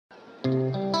Hello,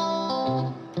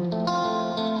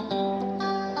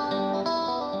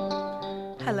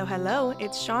 hello,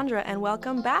 it's Shandra, and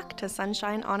welcome back to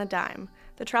Sunshine on a Dime,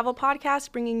 the travel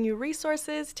podcast bringing you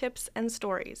resources, tips, and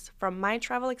stories from my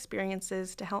travel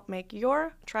experiences to help make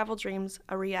your travel dreams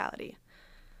a reality.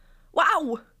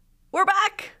 Wow! We're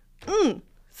back!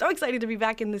 So excited to be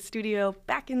back in the studio,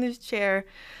 back in this chair.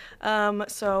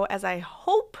 So as I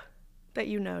hope that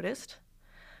you noticed,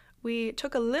 we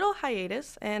took a little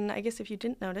hiatus, and I guess if you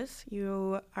didn't notice,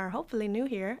 you are hopefully new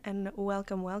here, and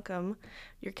welcome, welcome.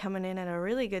 You're coming in at a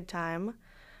really good time.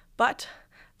 But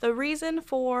the reason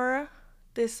for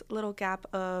this little gap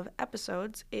of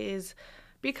episodes is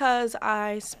because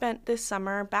I spent this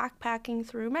summer backpacking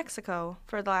through Mexico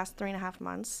for the last 3.5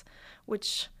 months,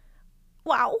 which,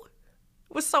 wow,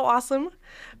 was so awesome.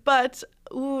 But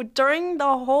during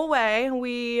the whole way,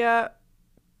 we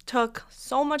took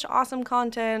so much awesome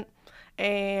content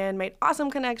and made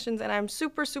awesome connections, and I'm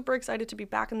super, super excited to be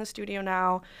back in the studio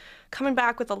now, coming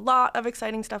back with a lot of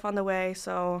exciting stuff on the way,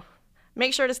 so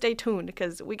make sure to stay tuned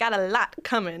because we got a lot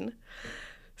coming.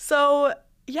 So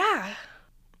yeah,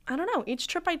 I don't know, each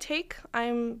trip I take,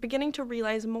 I'm beginning to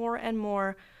realize more and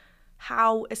more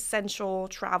how essential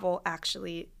travel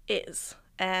actually is.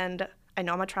 And I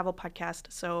know I'm a travel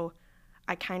podcast, so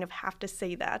I kind of have to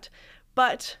say that,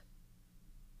 but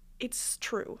it's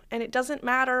true. And it doesn't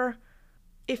matter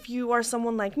if you are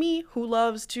someone like me who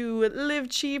loves to live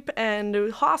cheap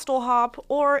and hostel hop,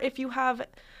 or if you have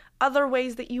other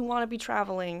ways that you want to be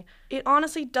traveling. It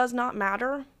honestly does not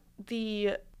matter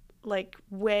the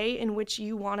way in which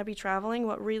you want to be traveling.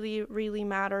 What really, really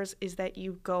matters is that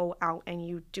you go out and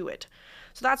you do it.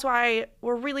 So that's why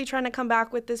we're really trying to come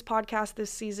back with this podcast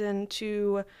this season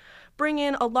to bring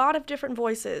in a lot of different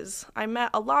voices. I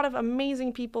met a lot of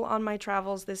amazing people on my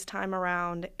travels this time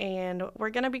around, and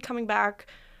we're going to be coming back,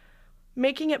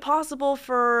 making it possible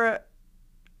for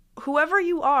whoever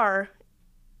you are.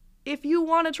 If you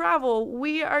want to travel,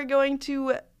 we are going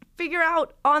to figure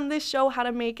out on this show how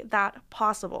to make that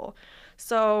possible.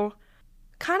 So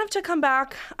kind of to come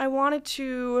back, I wanted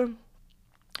to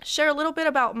share a little bit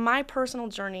about my personal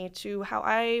journey to how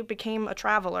I became a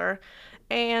traveler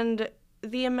and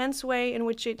the immense way in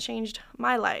which it changed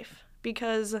my life,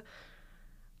 because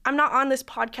I'm not on this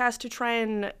podcast to try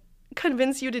and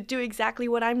convince you to do exactly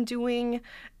what I'm doing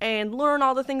and learn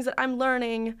all the things that I'm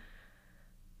learning.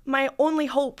 My only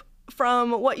hope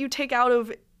from what you take out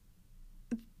of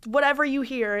whatever you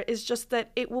hear is just that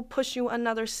it will push you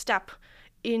another step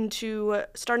into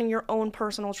starting your own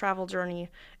personal travel journey,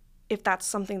 if that's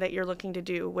something that you're looking to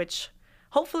do, which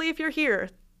hopefully if you're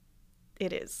here,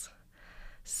 it is.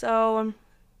 So,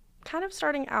 kind of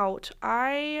starting out,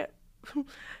 I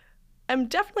am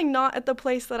definitely not at the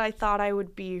place that I thought I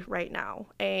would be right now.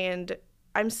 And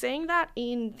I'm saying that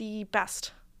in the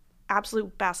best,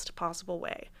 absolute best possible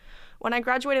way. When I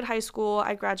graduated high school,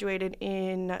 I graduated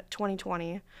in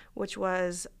 2020, which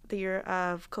was the year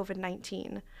of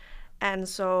COVID-19. And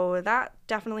so that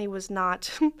definitely was not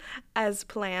as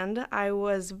planned. I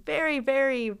was very,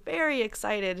 very, very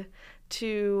excited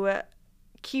to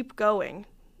keep going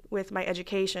with my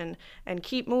education and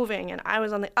keep moving, and I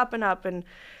was on the up and up and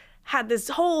had this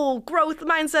whole growth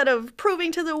mindset of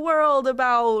proving to the world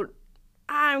about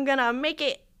I'm gonna make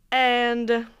it.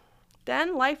 And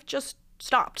then life just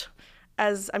stopped,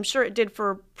 as I'm sure it did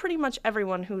for pretty much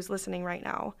everyone who's listening right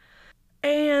now.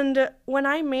 And when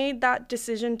I made that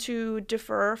decision to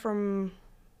defer from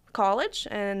college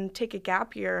and take a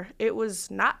gap year, it was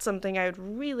not something I had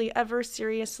really ever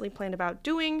seriously planned about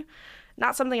doing,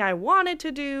 not something I wanted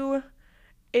to do.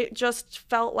 It just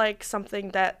felt like something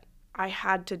that I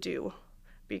had to do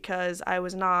because I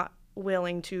was not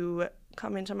willing to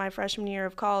come into my freshman year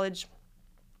of college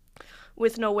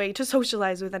with no way to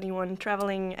socialize with anyone,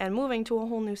 traveling and moving to a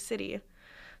whole new city.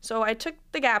 So I took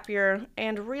the gap year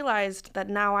and realized that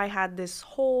now I had this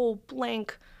whole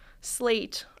blank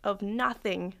slate of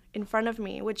nothing in front of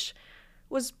me, which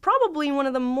was probably one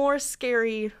of the more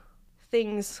scary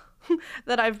things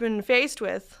that I've been faced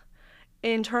with,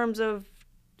 in terms of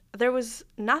there was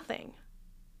nothing,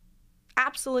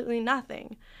 absolutely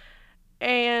nothing.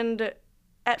 And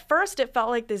at first it felt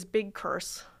like this big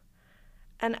curse.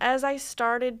 And as I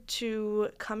started to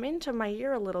come into my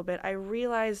year a little bit, I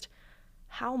realized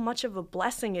how much of a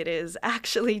blessing it is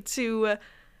actually to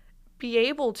be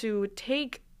able to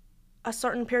take a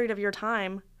certain period of your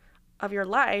time, of your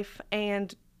life,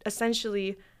 and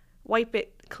essentially wipe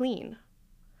it clean.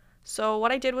 So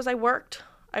what I did was I worked,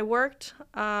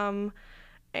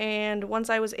 and once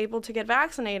I was able to get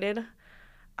vaccinated,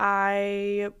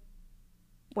 I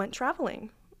went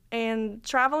traveling. And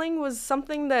traveling was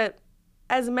something that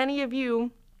as many of you,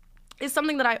 is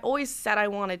something that I always said I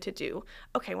wanted to do.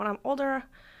 Okay, when I'm older,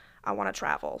 I want to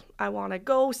travel. I want to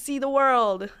go see the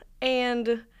world. And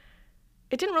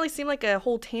it didn't really seem like a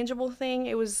whole tangible thing.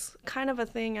 It was kind of a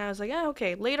thing I was like,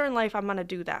 okay, later in life, I'm going to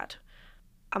do that.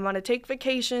 I'm going to take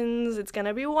vacations. It's going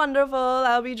to be wonderful.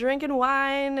 I'll be drinking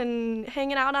wine and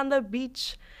hanging out on the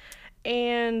beach.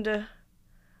 And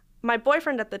my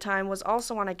boyfriend at the time was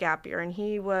also on a gap year, and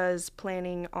he was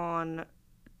planning on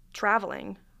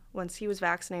traveling once he was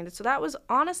vaccinated. So that was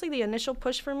honestly the initial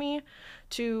push for me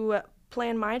to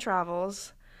plan my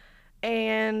travels.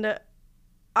 And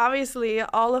obviously,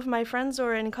 all of my friends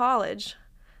were in college.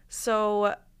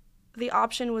 So the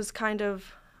option was kind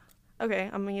of, okay,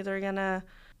 I'm either going to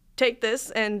take this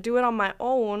and do it on my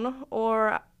own,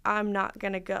 or I'm not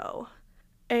going to go.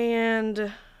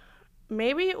 And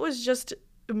maybe it was just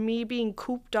me being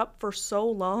cooped up for so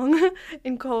long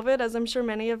in COVID, as I'm sure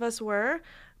many of us were,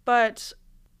 but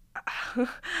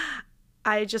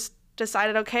I just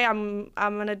decided, okay, I'm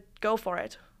gonna go for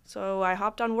it. So I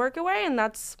hopped on Workaway, and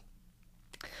that's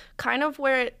kind of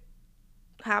where it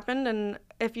happened. And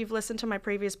if you've listened to my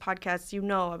previous podcasts, you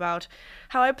know about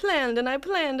how I planned and I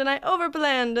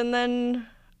overplanned, and then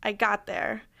I got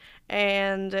there,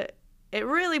 and it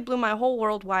really blew my whole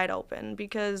world wide open,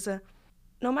 because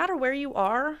no matter where you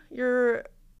are, you're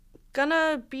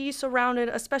gonna be surrounded,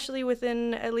 especially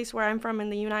within, at least where I'm from in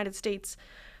the United States,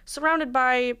 surrounded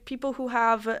by people who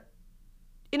have,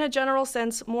 in a general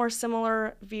sense, more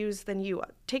similar views than you.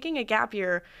 Taking a gap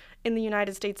year in the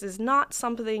United States is not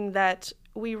something that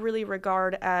we really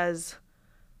regard as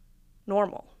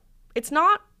normal. It's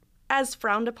not as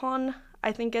frowned upon,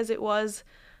 I think, as it was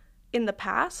in the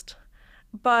past.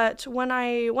 But when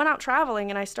I went out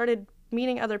traveling and I started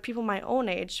meeting other people my own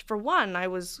age, for one, I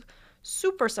was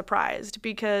super surprised,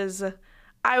 because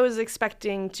I was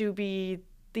expecting to be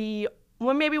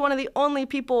maybe one of the only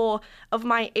people of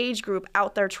my age group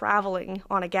out there traveling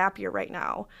on a gap year right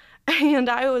now. And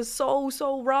I was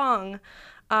so wrong.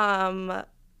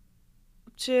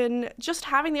 Just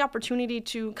having the opportunity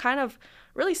to kind of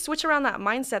really switch around that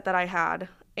mindset that I had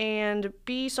and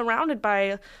be surrounded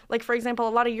by, like, for example, a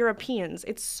lot of Europeans.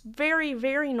 It's very,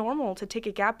 very normal to take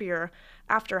a gap year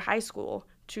after high school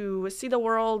to see the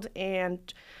world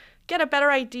and get a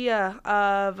better idea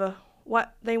of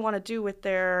what they want to do with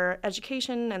their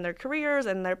education and their careers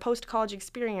and their post-college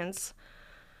experience.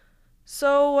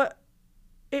 So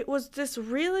it was this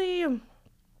really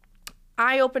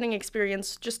eye-opening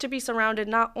experience just to be surrounded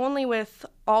not only with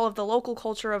all of the local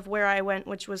culture of where I went,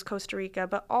 which was Costa Rica,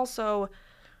 but also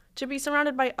to be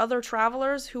surrounded by other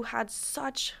travelers who had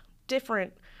such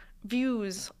different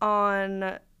views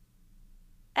on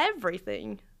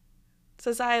everything,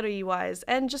 society-wise,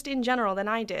 and just in general than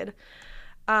I did.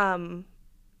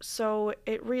 So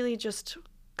it really just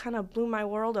kind of blew my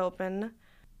world open.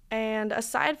 And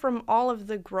aside from all of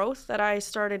the growth that I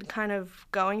started kind of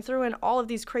going through and all of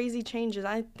these crazy changes,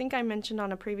 I think I mentioned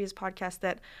on a previous podcast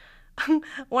that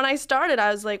when I started,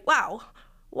 I was like, wow,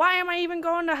 why am I even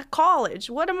going to college?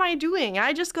 What am I doing?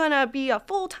 I'm just going to be a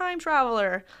full-time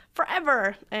traveler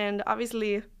forever. And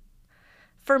obviously,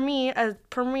 for me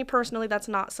personally, that's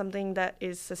not something that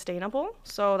is sustainable.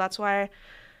 So that's why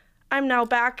I'm now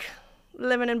back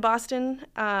living in Boston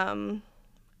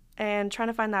and trying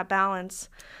to find that balance.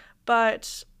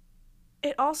 But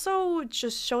it also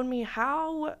just showed me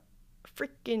how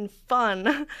freaking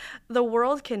fun the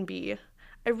world can be.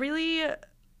 I really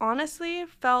honestly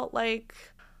felt like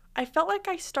I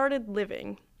started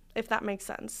living, if that makes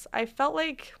sense. I felt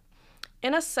like,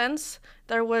 in a sense,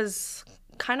 there was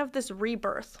kind of this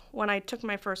rebirth when I took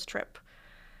my first trip.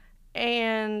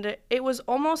 And it was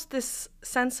almost this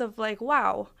sense of like,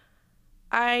 wow,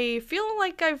 I feel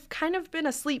like I've kind of been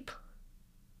asleep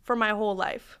for my whole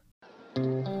life.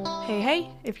 Hey,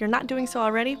 if you're not doing so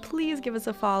already, please give us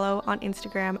a follow on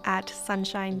Instagram at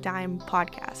Sunshine Dime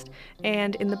Podcast.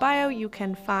 And in the bio, you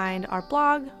can find our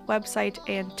blog, website,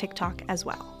 and TikTok as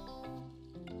well.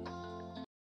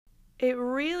 It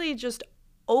really just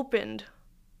opened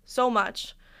so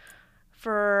much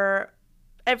for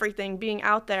everything being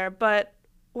out there. But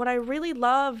what I really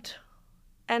loved,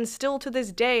 and still to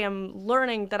this day I'm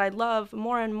learning that I love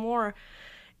more and more,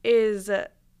 is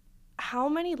how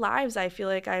many lives I feel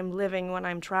like I'm living when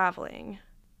I'm traveling.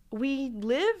 We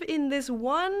live in this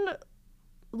one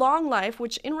long life,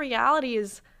 which in reality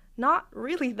is not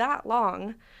really that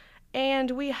long, and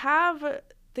we have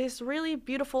this really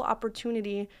beautiful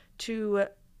opportunity to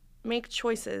make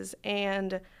choices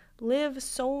and live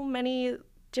so many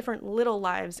different little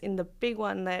lives in the big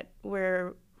one that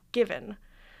we're given.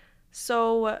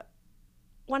 So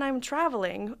when I'm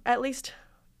traveling, at least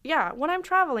yeah, when I'm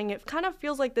traveling, it kind of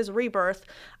feels like this rebirth.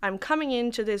 I'm coming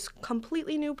into this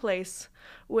completely new place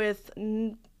with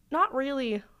not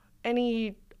really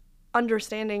any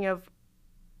understanding of,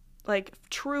 like,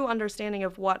 true understanding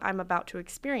of what I'm about to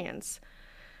experience.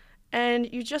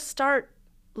 And you just start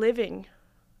living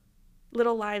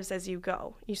little lives as you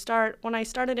go. When I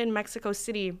started in Mexico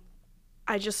City,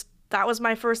 that was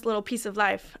my first little piece of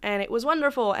life, and it was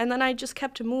wonderful. And then I just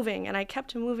kept moving, and I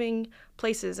kept moving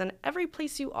places. And every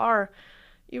place you are,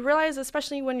 you realize,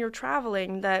 especially when you're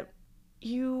traveling, that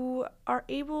you are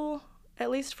able, at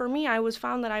least for me, I was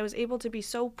found that I was able to be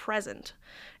so present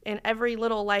in every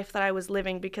little life that I was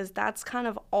living, because that's kind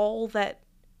of all that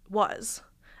was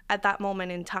at that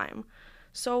moment in time.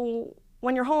 So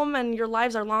when you're home and your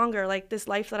lives are longer, like this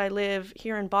life that I live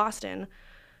here in Boston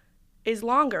is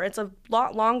longer. It's a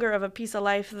lot longer of a piece of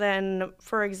life than,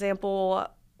 for example,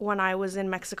 when I was in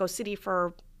Mexico City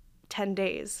for 10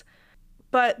 days.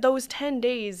 But those 10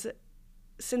 days,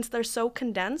 since they're so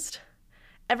condensed,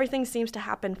 everything seems to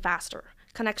happen faster.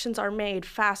 Connections are made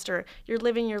faster. You're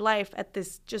living your life at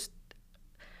this just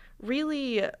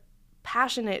really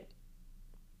passionate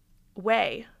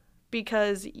way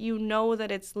because you know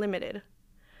that it's limited.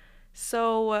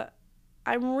 So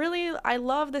I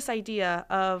love this idea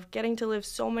of getting to live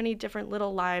so many different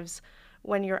little lives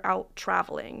when you're out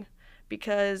traveling,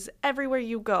 because everywhere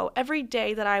you go, every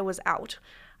day that I was out,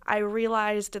 I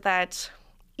realized that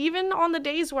even on the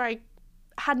days where I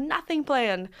had nothing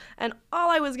planned and all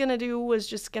I was gonna do was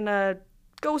just gonna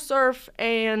go surf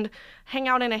and hang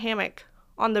out in a hammock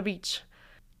on the beach,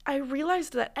 I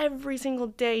realized that every single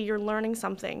day you're learning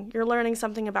something. You're learning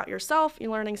something about yourself,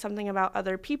 you're learning something about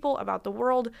other people, about the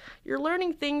world. You're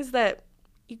learning things that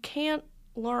you can't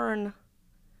learn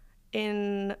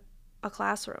in a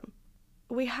classroom.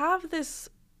 We have this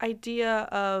idea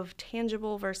of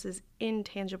tangible versus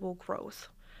intangible growth.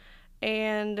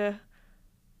 And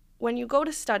when you go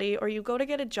to study or you go to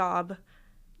get a job,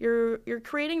 you're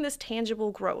creating this tangible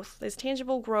growth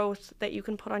that you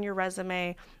can put on your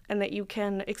resume and that you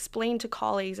can explain to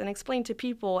colleagues and explain to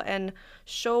people and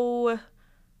show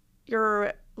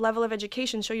your level of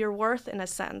education, show your worth in a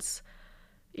sense.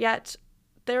 Yet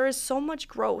there is so much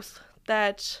growth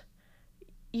that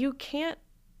you can't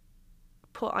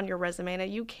put on your resume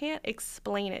and you can't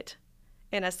explain it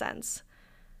in a sense.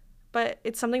 But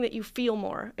it's something that you feel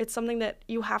more. It's something that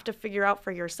you have to figure out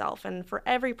for yourself. And for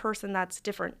every person, that's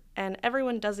different. And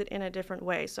everyone does it in a different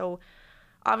way. So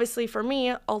obviously for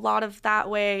me, a lot of that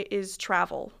way is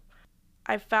travel.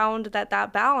 I found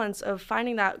that balance of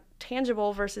finding that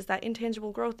tangible versus that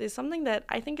intangible growth is something that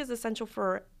I think is essential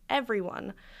for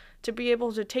everyone to be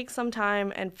able to take some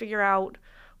time and figure out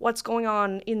what's going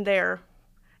on in there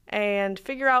and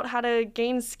figure out how to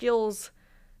gain skills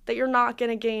that you're not going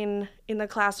to gain in the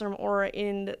classroom or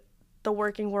in the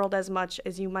working world as much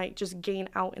as you might just gain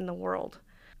out in the world.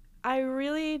 I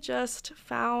really just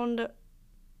found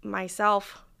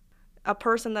myself a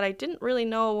person that I didn't really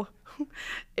know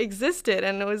existed,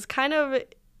 and was kind of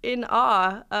in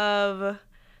awe of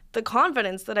the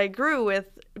confidence that I grew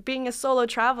with being a solo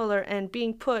traveler and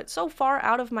being put so far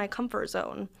out of my comfort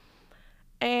zone.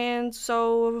 And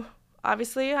so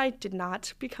obviously, I did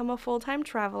not become a full-time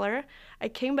traveler. I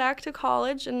came back to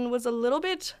college and was a little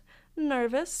bit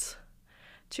nervous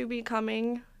to be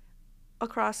coming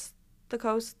across the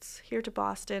coasts here to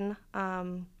Boston,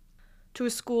 to a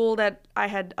school that I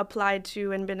had applied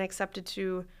to and been accepted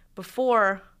to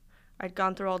before I'd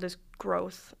gone through all this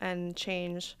growth and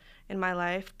change in my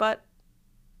life. But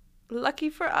lucky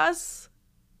for us,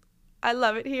 I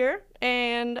love it here,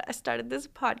 and I started this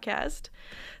podcast.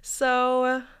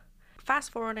 So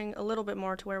fast forwarding a little bit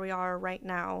more to where we are right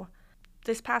now,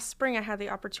 this past spring I had the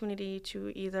opportunity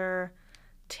to either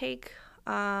take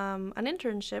an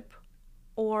internship,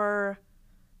 or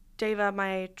Deva,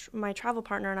 my travel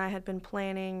partner, and I had been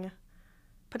planning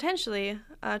potentially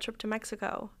a trip to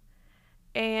Mexico.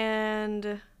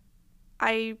 And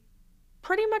I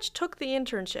pretty much took the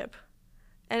internship.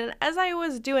 And as I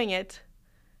was doing it,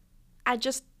 I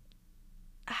just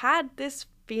had this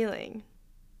feeling.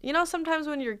 You know, sometimes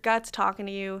when your gut's talking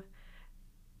to you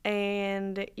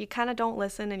and you kind of don't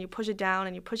listen and you push it down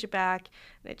and you push it back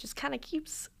and it just kind of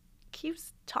keeps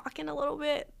talking a little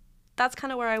bit. That's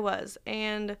kind of where I was.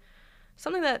 And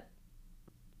something that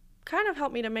kind of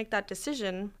helped me to make that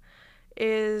decision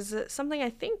is something I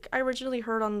think I originally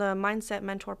heard on the Mindset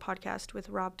Mentor podcast with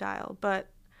Rob Dial. But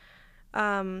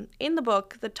in the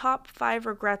book, The Top 5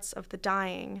 Regrets of the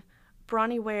Dying,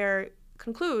 Bronnie Ware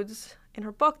concludes in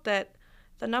her book that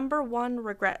the number one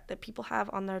regret that people have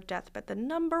on their deathbed, the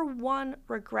number one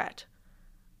regret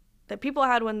that people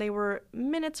had when they were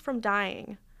minutes from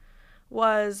dying,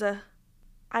 was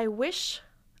I wish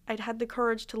I'd had the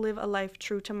courage to live a life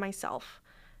true to myself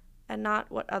and not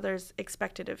what others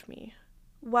expected of me.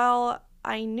 Well,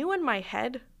 I knew in my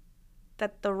head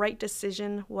that the right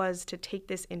decision was to take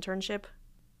this internship.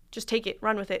 Just take it,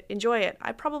 run with it, enjoy it.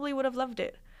 I probably would have loved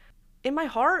it. In my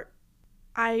heart,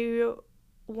 I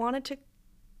wanted to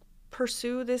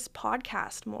pursue this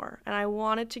podcast more, and I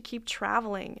wanted to keep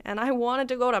traveling, and I wanted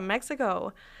to go to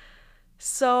Mexico.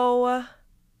 So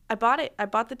I bought it. I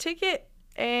bought the ticket,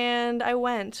 and I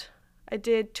went. I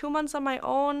did 2 months on my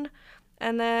own,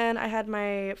 and then I had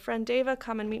my friend Dava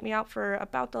come and meet me out for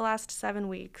about the last 7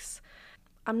 weeks.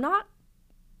 I'm not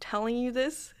telling you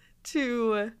this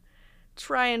to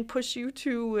try and push you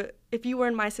to, if you were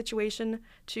in my situation,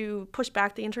 to push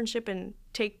back the internship and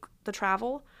take the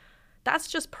travel. That's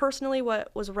just personally what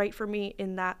was right for me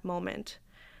in that moment.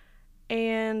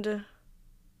 And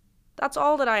that's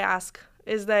all that I ask,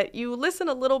 is that you listen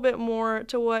a little bit more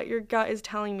to what your gut is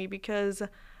telling me, because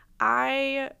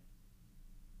I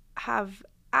have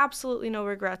absolutely no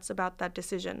regrets about that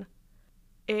decision.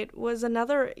 It was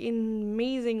another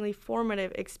amazingly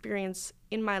formative experience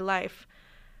in my life,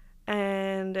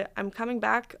 and I'm coming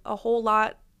back a whole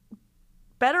lot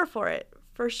better for it,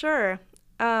 for sure.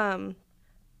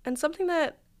 And something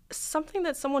that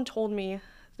someone told me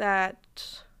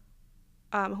that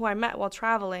who I met while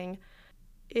traveling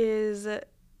is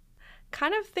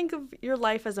kind of think of your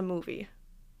life as a movie.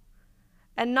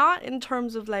 And not in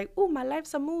terms of like, oh, my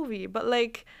life's a movie, but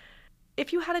like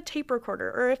if you had a tape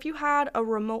recorder or if you had a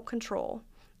remote control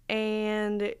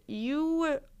and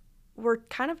you were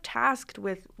kind of tasked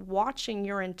with watching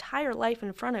your entire life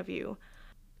in front of you,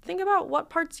 think about what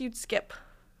parts you'd skip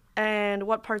and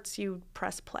what parts you'd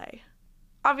press play.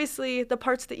 Obviously, the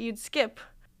parts that you'd skip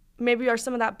maybe are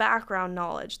some of that background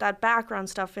knowledge, that background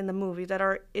stuff in the movie that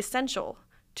are essential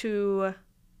to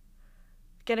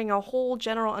getting a whole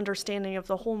general understanding of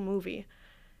the whole movie.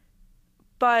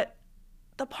 But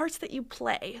the parts that you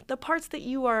play, the parts that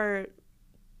you are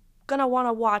gonna want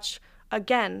to watch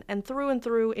again and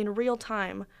through in real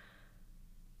time,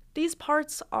 these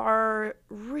parts are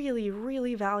really,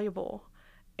 really valuable.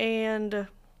 And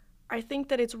I think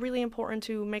that it's really important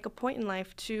to make a point in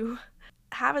life to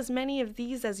have as many of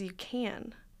these as you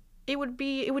can. It would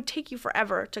take you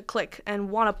forever to click and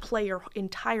want to play your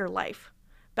entire life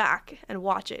back and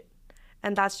watch it.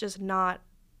 And that's just not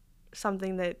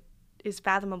something that is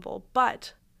fathomable.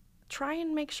 But try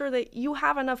and make sure that you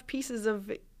have enough pieces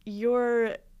of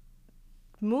your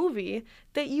movie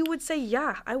that you would say,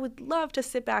 yeah, I would love to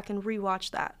sit back and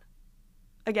rewatch that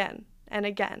again and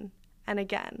again and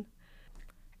again.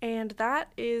 And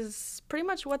that is pretty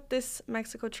much what this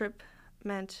Mexico trip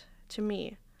meant to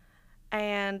me.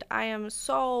 And I am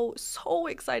so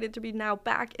excited to be now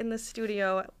back in the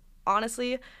studio.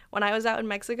 Honestly, when I was out in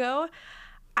Mexico,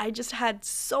 I just had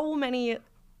so many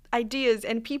ideas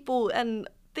and people and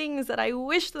things that I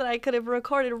wish that I could have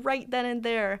recorded right then and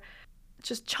there.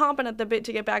 Just chomping at the bit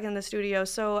to get back in the studio.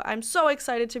 So I'm so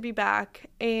excited to be back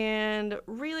and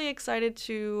really excited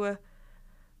to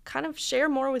kind of share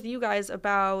more with you guys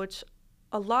about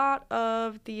a lot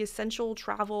of the essential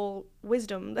travel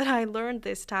wisdom that I learned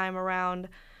this time around,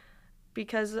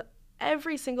 because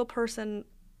every single person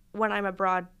when I'm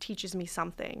abroad teaches me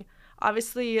something.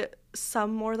 Obviously,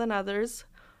 some more than others.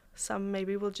 Some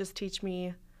maybe will just teach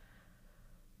me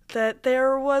that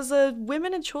there was a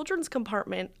women and children's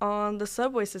compartment on the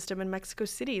subway system in Mexico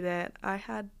City that I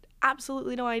had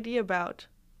absolutely no idea about.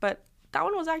 But that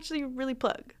one was actually really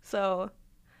plug. So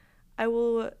I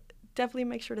will definitely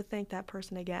make sure to thank that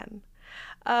person again.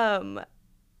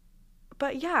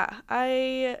 But yeah,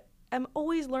 I am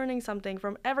always learning something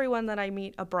from everyone that I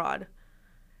meet abroad.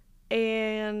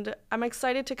 And I'm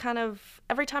excited to kind of,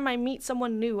 every time I meet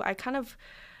someone new, I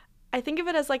think of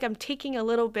it as like I'm taking a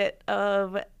little bit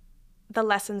of the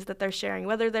lessons that they're sharing,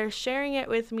 whether they're sharing it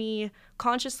with me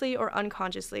consciously or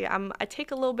unconsciously. I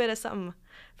take a little bit of something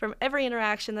from every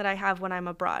interaction that I have when I'm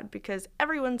abroad, because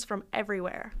everyone's from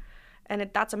everywhere. And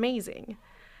that's amazing.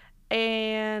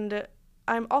 And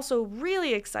I'm also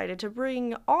really excited to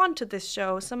bring onto this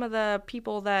show some of the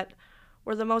people that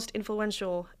were the most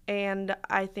influential and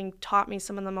I think taught me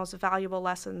some of the most valuable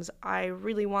lessons. I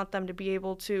really want them to be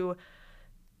able to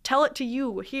tell it to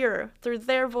you here through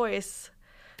their voice.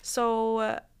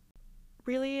 So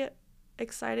really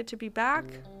excited to be back,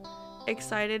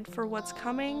 excited for what's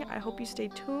coming. I hope you stay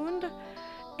tuned.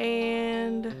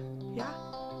 And yeah,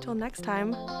 till next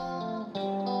time.